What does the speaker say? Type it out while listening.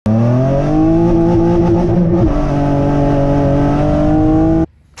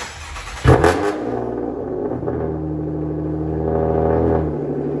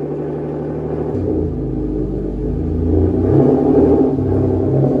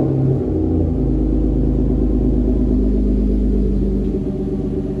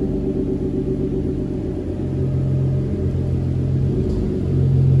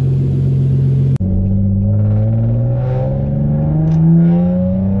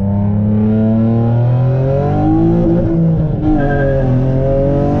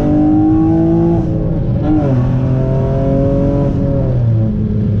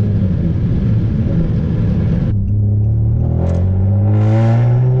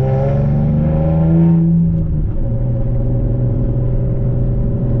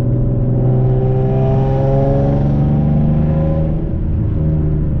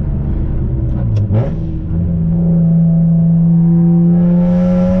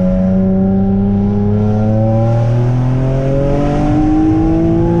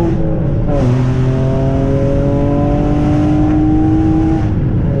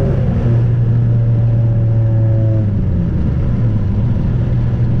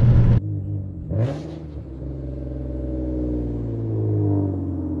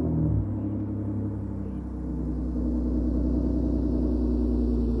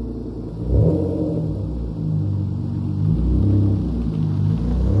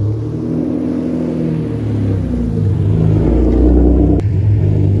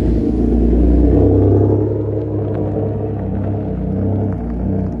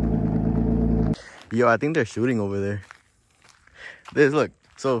Yo, I think they're shooting over there. This, look.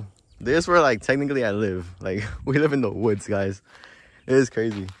 So, this is where, like, technically I live. Like, we live in the woods, guys. It is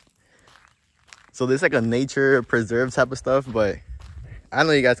crazy. So, this is like a nature preserve type of stuff, but I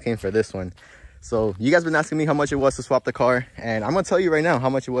know you guys came for this one. So, you guys been asking me how much it was to swap the car, and I'm going to tell you right now how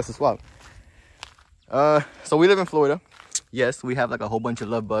much it was to swap. So, we live in Florida. Yes, we have, like, a whole bunch of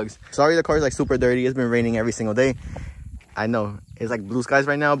love bugs. Sorry, the car's, like, super dirty. It's been raining every single day. I know. It's, like, blue skies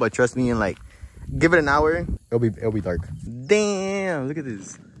right now, but trust me, in, like, give it an hour, it'll be dark. Damn, look at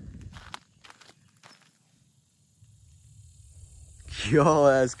this. Yo,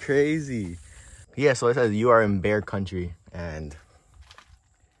 that's crazy. Yeah, so it says you are in bear country, and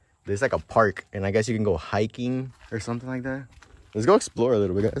there's like a park, and I guess you can go hiking or something like that. Let's go explore a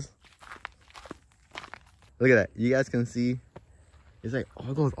little bit, guys. Look at that. You guys can see it's like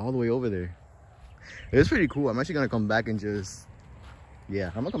all goes all the way over there. It's pretty cool. I'm actually gonna come back and just, yeah,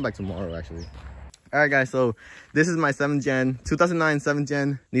 I'm gonna come back tomorrow actually. All right, guys, so this is my 7th gen 2009 7th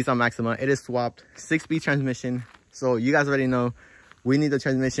gen Nissan Maxima. It is swapped, 6-speed transmission. So you guys already know we need the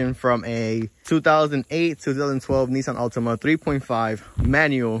transmission from a 2008 2012 Nissan Altima 3.5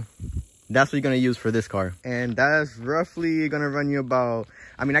 manual. That's what you're gonna use for this car, and that's roughly gonna run you about,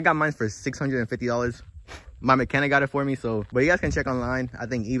 I mean, I got mine for $650. My mechanic got it for me, so, but you guys can check online. I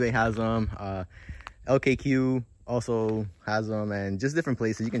think eBay has them, LKQ also has them, and just different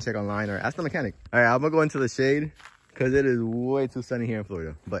places. You can check online or ask the mechanic. All right, I'm gonna go into the shade because it is way too sunny here in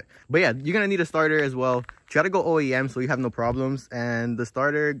Florida. But yeah, you're gonna need a starter as well. Try to go OEM so you have no problems. And the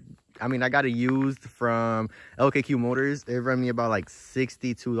starter, I mean, I got it used from LKQ Motors. It ran me about like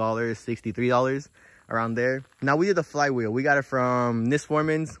 $62, $63 around there. Now we did the flywheel. We got it from Nis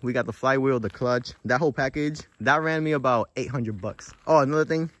Foreman's. We got the flywheel, the clutch, that whole package. That ran me about 800 bucks. Oh, another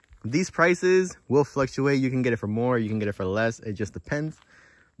thing, these prices will fluctuate. You can get it for more, you can get it for less. It just depends.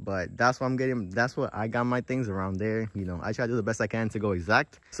 But that's what I'm getting. That's what I got my things around there. You know, I try to do the best I can to go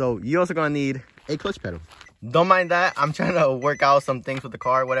exact. So you're also gonna need a clutch pedal. Don't mind that. I'm trying to work out some things with the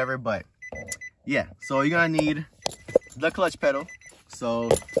car, whatever. But yeah, so you're gonna need the clutch pedal.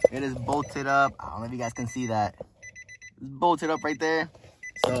 So it is bolted up. I don't know if you guys can see that. It's bolted up right there.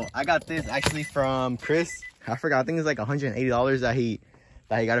 So I got this actually from Chris. I forgot. I think it's like $180 that he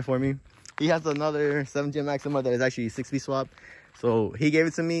got it for me. He has another 7th gen Maxima that is actually 6-speed swap. So he gave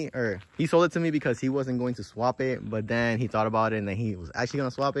it to me, or he sold it to me because he wasn't going to swap it, but then he thought about it and then he was actually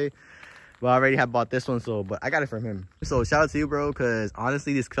gonna swap it. But I already had bought this one, so, but I got it from him. So shout out to you, bro, because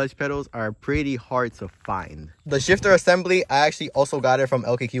honestly, these clutch pedals are pretty hard to find. The shifter assembly, I actually also got it from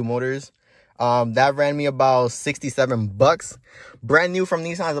LKQ Motors. That ran me about 67 bucks. Brand new from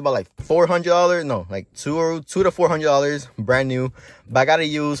Nissan is about like $400. No, like $200 to $400 brand new. But I got it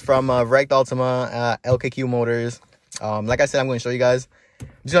used from wrecked Altima, LKQ Motors. Like I said, I'm going to show you guys. I'm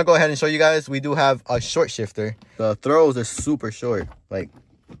just going to go ahead and show you guys. We do have a short shifter. The throws are super short. Like,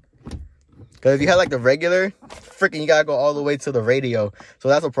 because if you had like the regular, freaking, you got to go all the way to the radio. So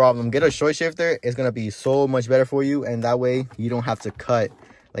that's a problem. Get a short shifter. It's going to be so much better for you. And that way you don't have to cut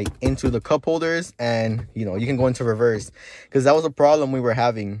like into the cup holders, and you know, you can go into reverse, because that was a problem we were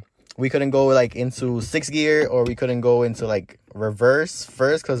having. We couldn't go like into 6th gear, or we couldn't go into like reverse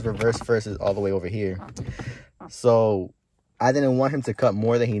first, because reverse first is all the way over here. So I didn't want him to cut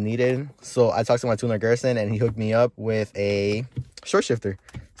more than he needed. So I talked to my tuner Gerson, and he hooked me up with a short shifter.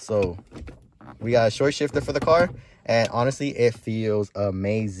 So we got a short shifter for the car, and honestly, it feels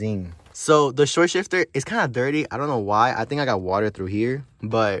amazing. So the short shifter is kind of dirty. I don't know why. I think I got water through here.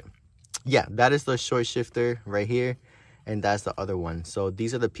 But yeah, that is the short shifter right here. And that's the other one. So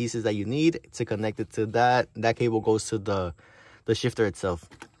these are the pieces that you need to connect it to that. That cable goes to the shifter itself.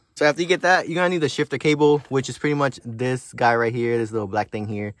 So after you get that, you're going to need the shifter cable, which is pretty much this guy right here. This little black thing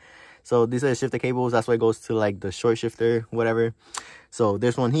here. So these are the shifter cables. That's why it goes to like the short shifter, whatever. So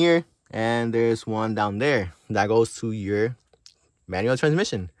there's one here, and there's one down there that goes to your manual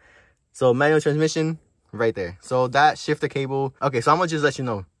transmission. So manual transmission right there. So that shifter cable. Okay, so I'm gonna just let you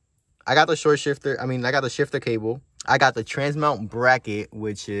know. I got the short shifter. I got the shifter cable. I got the trans mount bracket,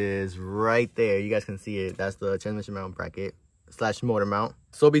 which is right there. You guys can see it. That's the transmission mount bracket / motor mount.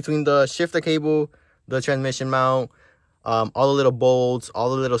 So between the shifter cable, the transmission mount, all the little bolts, all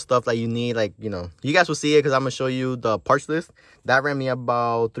the little stuff that you need, like, you know, you guys will see it because I'm gonna show you the parts list. That ran me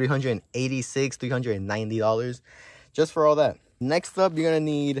about $386, $390 just for all that. Next up, you're gonna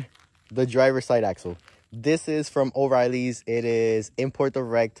need the driver's side axle. This is from O'Reilly's. It is import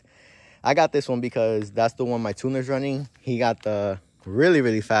direct. I got this one because that's the one my tuner's running. He got the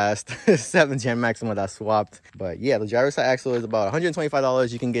really fast 7th gen Maxima that swapped. But yeah, the driver's side axle is about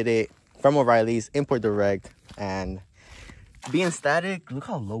 $125. You can get it from O'Reilly's, import direct. And being static, look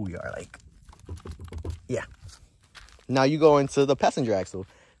how low we are. Like, Yeah. Now you go into the passenger axle.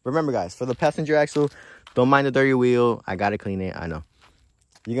 Remember, guys, for the passenger axle, don't mind the dirty wheel. I gotta clean it, I know.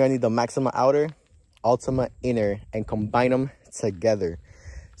 You're gonna need the Maxima outer, Ultima inner, and combine them together.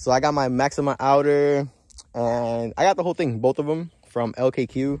 So I got my Maxima outer, and I got the whole thing, both of them from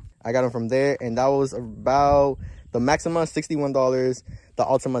LKQ. I got them from there, and that was about the Maxima $61, the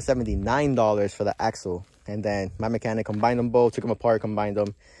Ultima $79 for the axle. And then my mechanic combined them both, took them apart, combined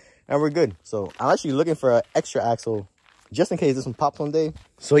them, and we're good. So I'm actually looking for an extra axle just in case this one pops one day.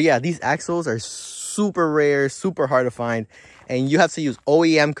 So yeah, these axles are super rare, super hard to find, and you have to use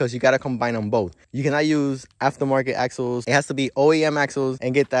OEM because you got to combine them both. You cannot use aftermarket axles. It has to be OEM axles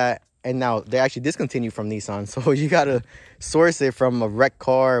and get that. And now they're actually discontinued from Nissan, so you got to source it from a wrecked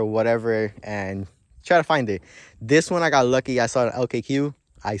car or whatever and try to find it. This one I got lucky. I saw it at LKQ.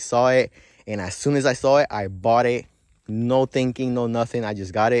 I saw it, and as soon as I saw it, I bought it. No thinking, no nothing. I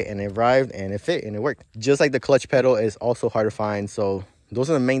just got it, and it arrived, and it fit, and it worked. Just like the clutch pedal is also hard to find. So those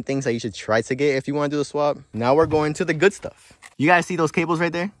are the main things that you should try to get if you want to do the swap. Now we're going to the good stuff. You guys see those cables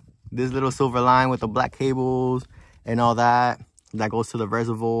right there? This little silver line with the black cables and all that. That goes to the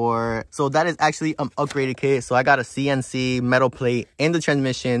reservoir. So that is actually an upgraded kit. So I got a CNC metal plate in the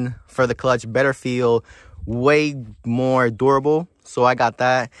transmission for the clutch. Better feel, way more durable. So I got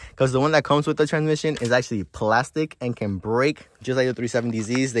that because the one that comes with the transmission is actually plastic and can break, just like the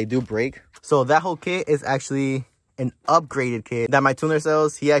 370Zs. They do break. So that whole kit is actually an upgraded kit that my tuner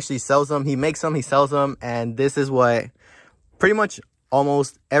sells. He actually sells them. He makes them, he sells them, and this is what pretty much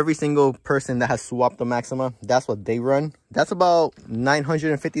almost every single person that has swapped the Maxima, that's what they run. That's about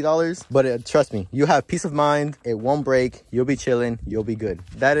 $950, but trust me, you have peace of mind. It won't break. You'll be chilling. You'll be good.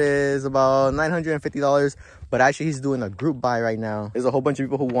 That is about $950, but actually he's doing a group buy right now. There's a whole bunch of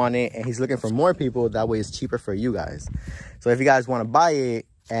people who want it, and he's looking for more people. That way it's cheaper for you guys. So if you guys want to buy it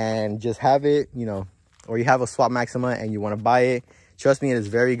and just have it, you know, or you have a swap Maxima and you want to buy it, trust me, it is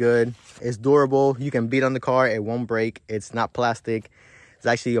very good. It's durable. You can beat on the car. It won't break. It's not plastic. It's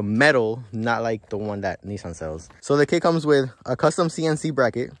actually a metal, not like the one that Nissan sells. So the kit comes with a custom CNC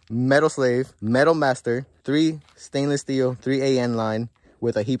bracket, metal slave, metal master, 3 stainless steel 3AN line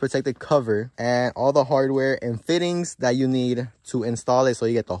with a heat protected cover, and all the hardware and fittings that you need to install it. So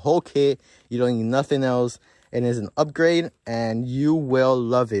you get the whole kit. You don't need nothing else. It is an upgrade, and you will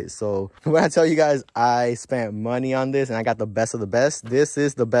love it. So when I tell you guys I spent money on this and I got the best of the best, this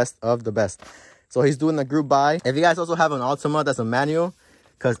is the best of the best. So he's doing a group buy. If you guys also have an Ultima that's a manual,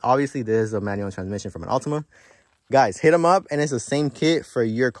 because obviously there's a manual transmission from an Ultima, guys, hit him up, and it's the same kit for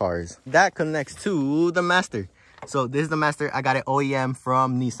your cars. That connects to the Master. So this is the Master. I got it OEM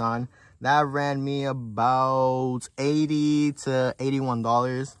from Nissan. That ran me about $80 to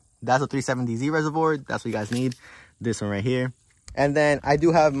 $81. That's a 370Z reservoir. That's what you guys need. This one right here. And then I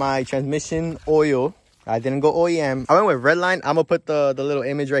do have my transmission oil. I didn't go OEM. I went with Redline. I'm gonna put the little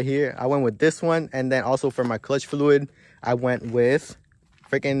image right here. I went with this one. And then also for my clutch fluid, I went with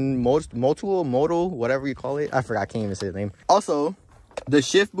freaking modal, whatever you call it. I forgot. I can't even say the name. Also, the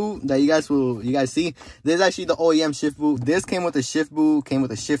shift boot that you guys see, this is actually the OEM shift boot. This came with the shift boot, came with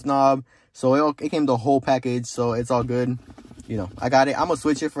the shift knob. So it came the whole package. So it's all good. You know, I got it. I'm gonna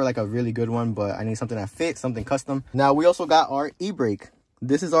switch it for like a really good one, but I need something that fits, something custom. Now we also got our e-brake.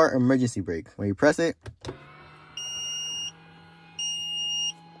 This is our emergency brake. When you press it,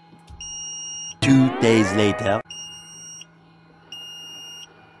 2 days later.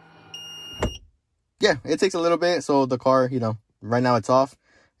 yeah, it takes a little bit. So the car, you know, right now it's off,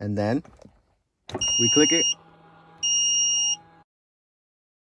 and then we click it.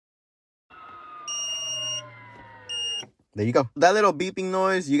 There you go. That little beeping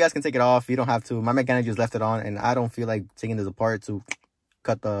noise, you guys can take it off. You don't have to. My mechanic just left it on, and I don't feel like taking this apart to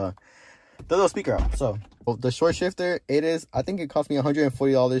cut the little speaker out. So the short shifter, I think it cost me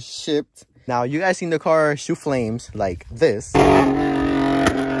 $140 shipped. Now you guys seen the car shoot flames like this.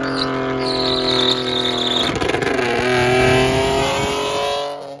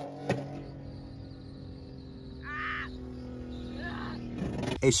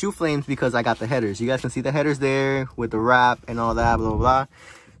 It shoot flames because I got the headers. You guys can see the headers there with the wrap and all that, blah, blah, blah.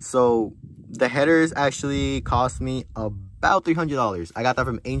 So the headers actually cost me about $300. I got that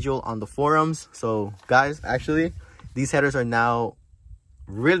from Angel on the forums. So guys, actually, these headers are now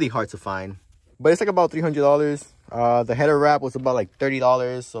really hard to find, but it's like about $300. The header wrap was about like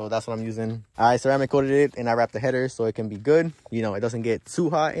 $30, so that's what I'm using. I ceramic coated it and I wrapped the header so it can be good. You know, it doesn't get too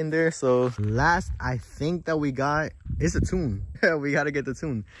hot in there. So last I think that we got is a tune. We got to get the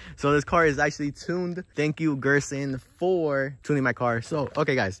tune. So this car is actually tuned. Thank you, Gerson, for tuning my car. So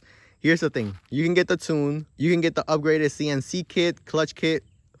okay guys, here's the thing. You can get the tune. You can get the upgraded CNC kit, clutch kit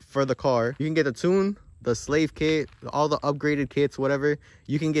for the car. You can get the tune the slave kit, all the upgraded kits, whatever,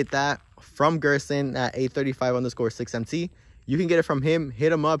 you can get that from Gerson at 835_6MT. You can get it from him.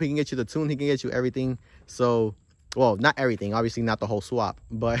 Hit him up. He can get you the tune. He can get you everything. So, well, not everything. Obviously, not the whole swap.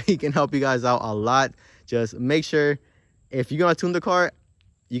 But he can help you guys out a lot. Just make sure, if you're going to tune the car,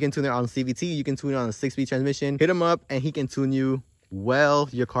 you can tune it on CVT. You can tune it on a 6-speed transmission. Hit him up, and he can tune you well.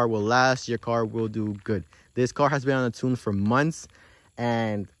 Your car will last. Your car will do good. This car has been on a tune for months,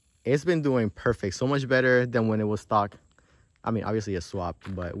 and it's been doing perfect. So much better than when it was stock. I mean, obviously it's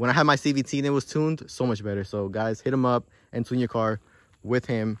swapped, but when I had my CVT and it was tuned, so much better. So guys, hit him up and tune your car with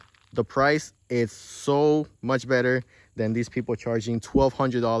him. The price is so much better than these people charging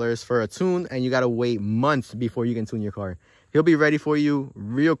 $1,200 for a tune, and you got to wait months before you can tune your car. He'll be ready for you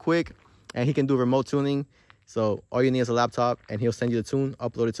real quick, and he can do remote tuning. So all you need is a laptop, and he'll send you the tune,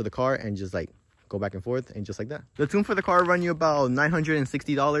 upload it to the car, and just like go back and forth, and just like that. The tune for the car run you about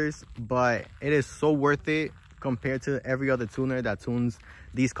 $960, but it is so worth it compared to every other tuner that tunes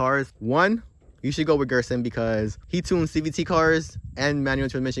these cars. One, you should go with Gerson because he tunes CVT cars and manual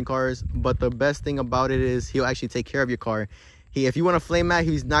transmission cars, but the best thing about it is he'll actually take care of your car. If you want a flame map,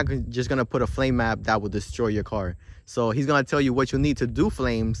 he's not just gonna put a flame map that will destroy your car. So he's gonna tell you what you need to do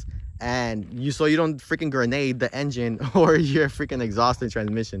flames, and so you don't freaking grenade the engine or your freaking exhaust and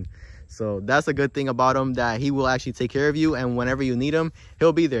transmission. So that's a good thing about him, that he will actually take care of you, and whenever you need him,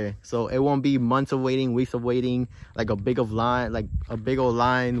 he'll be there. So it won't be months of waiting, weeks of waiting, like a big old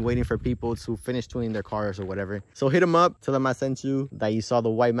line waiting for people to finish tuning their cars or whatever. So hit him up, tell him I sent you, that you saw the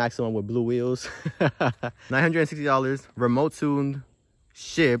white Maxima with blue wheels. $960, remote tuned,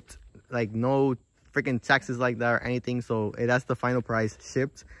 shipped, like no freaking taxes like that or anything. So that's the final price,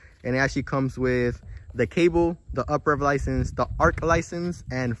 shipped. And it actually comes with the cable, the up-rev license, the ARC license,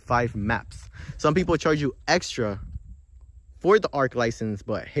 and 5 maps. Some people charge you extra for the ARC license,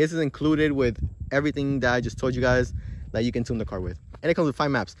 but his is included with everything that I just told you guys that you can tune the car with. And it comes with 5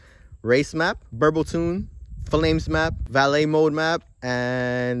 maps: race map, burble tune, flames map, valet mode map,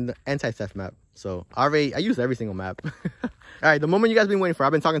 and anti-theft map. So I use every single map. All right, the moment you guys been waiting for.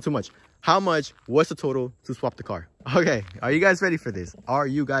 I've been talking too much. How much was the total to swap the car? Okay, are you guys ready for this? Are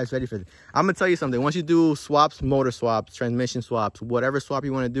you guys ready for this? I'm gonna tell you something. Once you do swaps, motor swaps, transmission swaps, whatever swap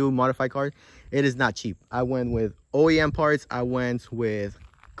you want to do, modified car, it is not cheap. I went with OEM parts. I went with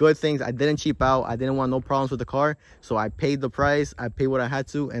good things. I didn't cheap out. I didn't want no problems with the car, so I paid the price. I paid what I had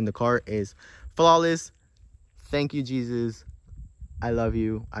to, and the car is flawless. Thank you, Jesus. I love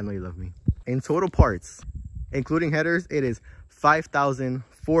you. I know you love me. In total parts, including headers, it is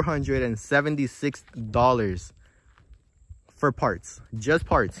 $5,476 for parts, just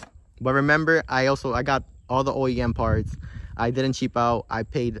parts. But remember, I got all the OEM parts. I didn't cheap out. I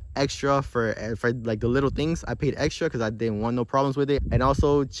paid extra for like the little things. I paid extra because I didn't want no problems with it. And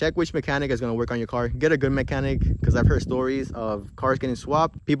also check which mechanic is going to work on your car. Get a good mechanic, because I've heard stories of cars getting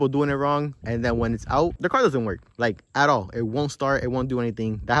swapped, people doing it wrong, and then when it's out, the car doesn't work like at all. It won't start. It won't do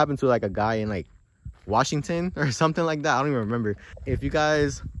anything. That happened to like a guy in like Washington or something like that. I don't even remember. If you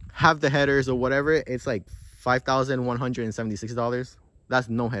guys have the headers or whatever, it's like $5,176. That's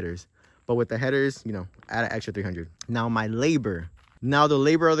no headers. But with the headers, you know, add an extra $300. Now my labor. Now the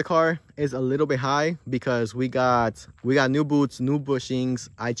labor of the car is a little bit high because we got new boots, new bushings.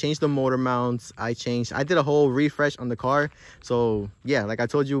 I changed the motor mounts. I did a whole refresh on the car. So yeah, like I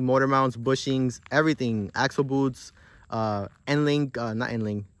told you, motor mounts, bushings, everything, axle boots, end-link, not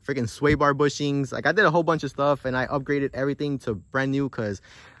end-link, freaking sway bar bushings. Like I did a whole bunch of stuff, and I upgraded everything to brand new because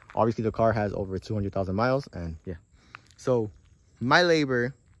obviously the car has over 200,000 miles. And yeah, so my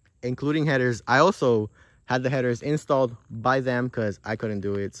labor, including headers, I also had the headers installed by them because I couldn't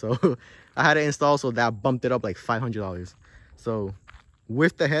do it. So I had it installed, so that bumped it up like $500. So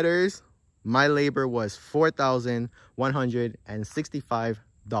with the headers, my labor was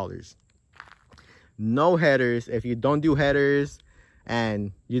 $4,165. No headers. If you don't do headers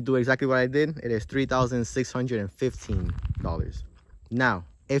and you do exactly what I did, it is $3,615. Now,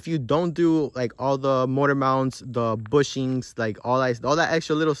 if you don't do like all the motor mounts, the bushings, like all that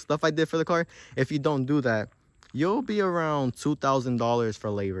extra little stuff I did for the car, if you don't do that, you'll be around $2,000 for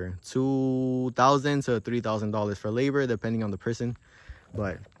labor. $2,000 to $3,000 for labor, depending on the person.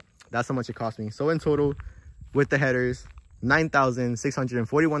 But that's how much it cost me. So in total, with the headers,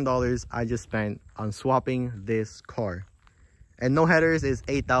 $9,641 I just spent on this car. And no headers is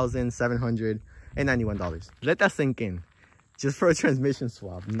 $8,791. Let that sink in. Just for a transmission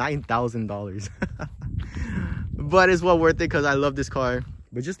swap, $9,000. But it's well worth it because I love this car.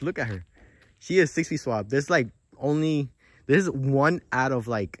 But just look at her. She is 6-speed swap. There's one out of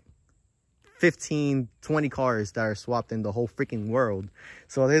like 15, 20 cars that are swapped in the whole freaking world.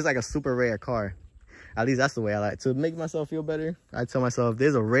 So there's like a super rare car. At least that's the way I like to make myself feel better. I tell myself,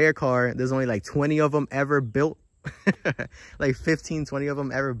 there's a rare car. There's only like 20 of them ever built. Like 15, 20 of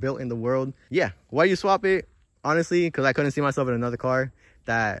them ever built in the world. Yeah, why you swap it? Honestly, because I couldn't see myself in another car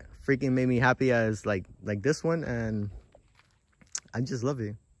that freaking made me happy as like this one, and I just love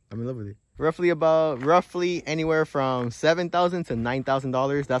it. I'm in love with it. Roughly anywhere from $7,000 to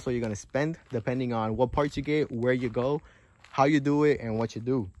 $9,000. That's what you're gonna spend, depending on what parts you get, where you go, how you do it, and what you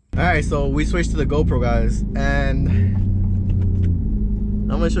do. All right, so we switched to the GoPro, guys, and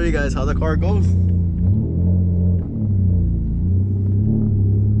I'm gonna show you guys how the car goes.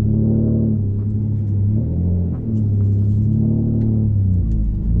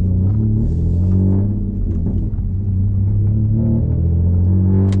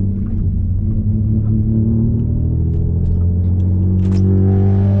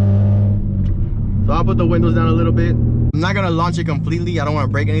 I'll put the windows down a little bit. I'm not gonna launch it completely. I don't want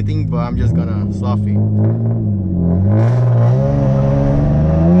to break anything, but I'm just gonna soft feed.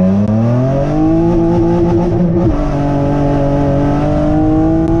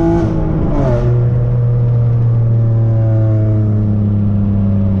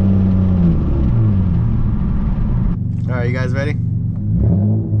 All right, you guys ready?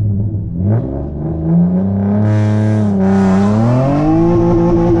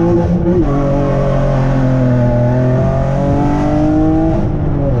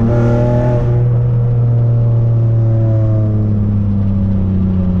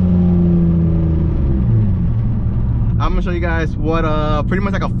 I'm gonna show you guys what pretty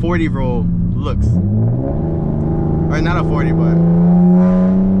much like a 40 roll looks, or not a 40, but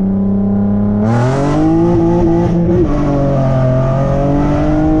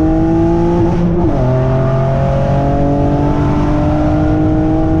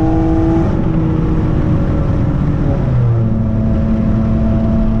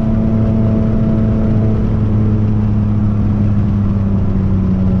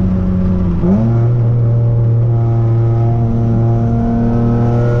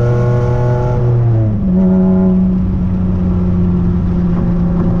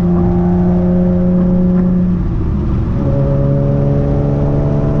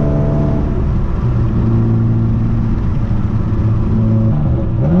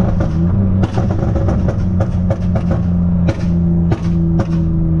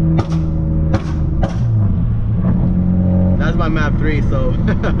my map 3, so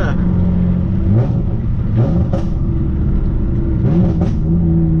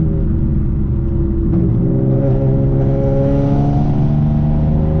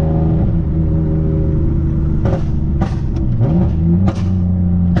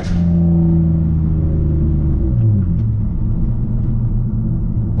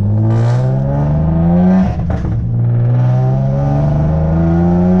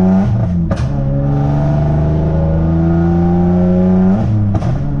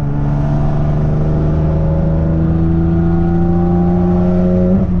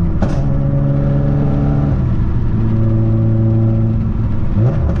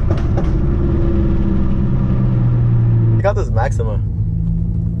check out this Maxima.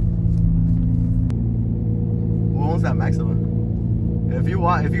 Who owns that Maxima? If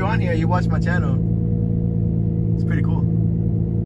you're on here, you watch my channel. It's pretty cool.